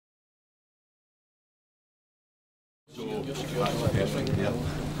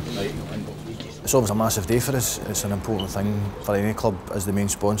It's always a massive day for us. It's an important thing for any club as the main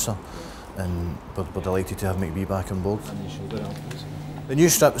sponsor, and we're delighted to have macb back on board. The new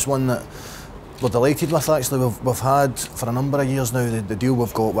strip's one that we're delighted with. Actually, we've had for a number of years now. The deal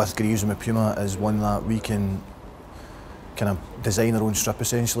we've got with Greaves and with Puma is one that we can kind of design our own strip.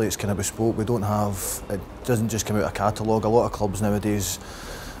 Essentially, it's kind of bespoke. We don't have, it doesn't just come out of a catalogue. A lot of clubs nowadays,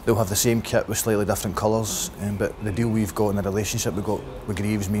 they'll have the same kit with slightly different colours, but the deal we've got and the relationship we've got with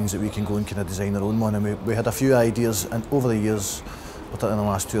Greaves means that we can go and kind of design our own one. And we had a few ideas, and over the years, particularly in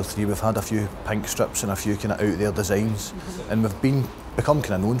the last 2 or 3, we've had a few pink strips and a few kind of out there designs, and we've become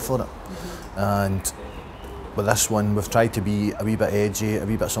kind of known for it. And with this one, we've tried to be a wee bit edgy, a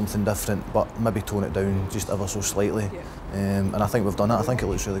wee bit something different, but maybe tone it down just ever so slightly. And I think we've done it. I think it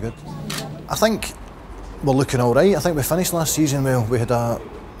looks really good. I think we're looking all right. I think we finished last season well. We had a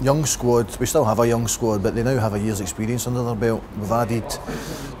young squad. We still have a young squad, but they now have a year's experience under their belt. We've added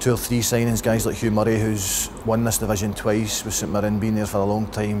 2 or 3 signings, guys like Hugh Murray, who's won this division twice with St Mirren, been there for a long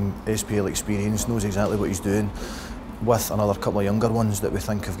time, SPL experience, knows exactly what he's doing, with another couple of younger ones that we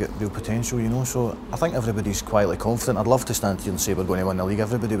think have got real potential, you know. So I think everybody's quietly confident. I'd love to stand here and say we're going to win the league.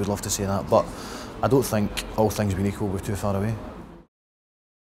 Everybody would love to say that, but I don't think, all things being equal, we're too far away.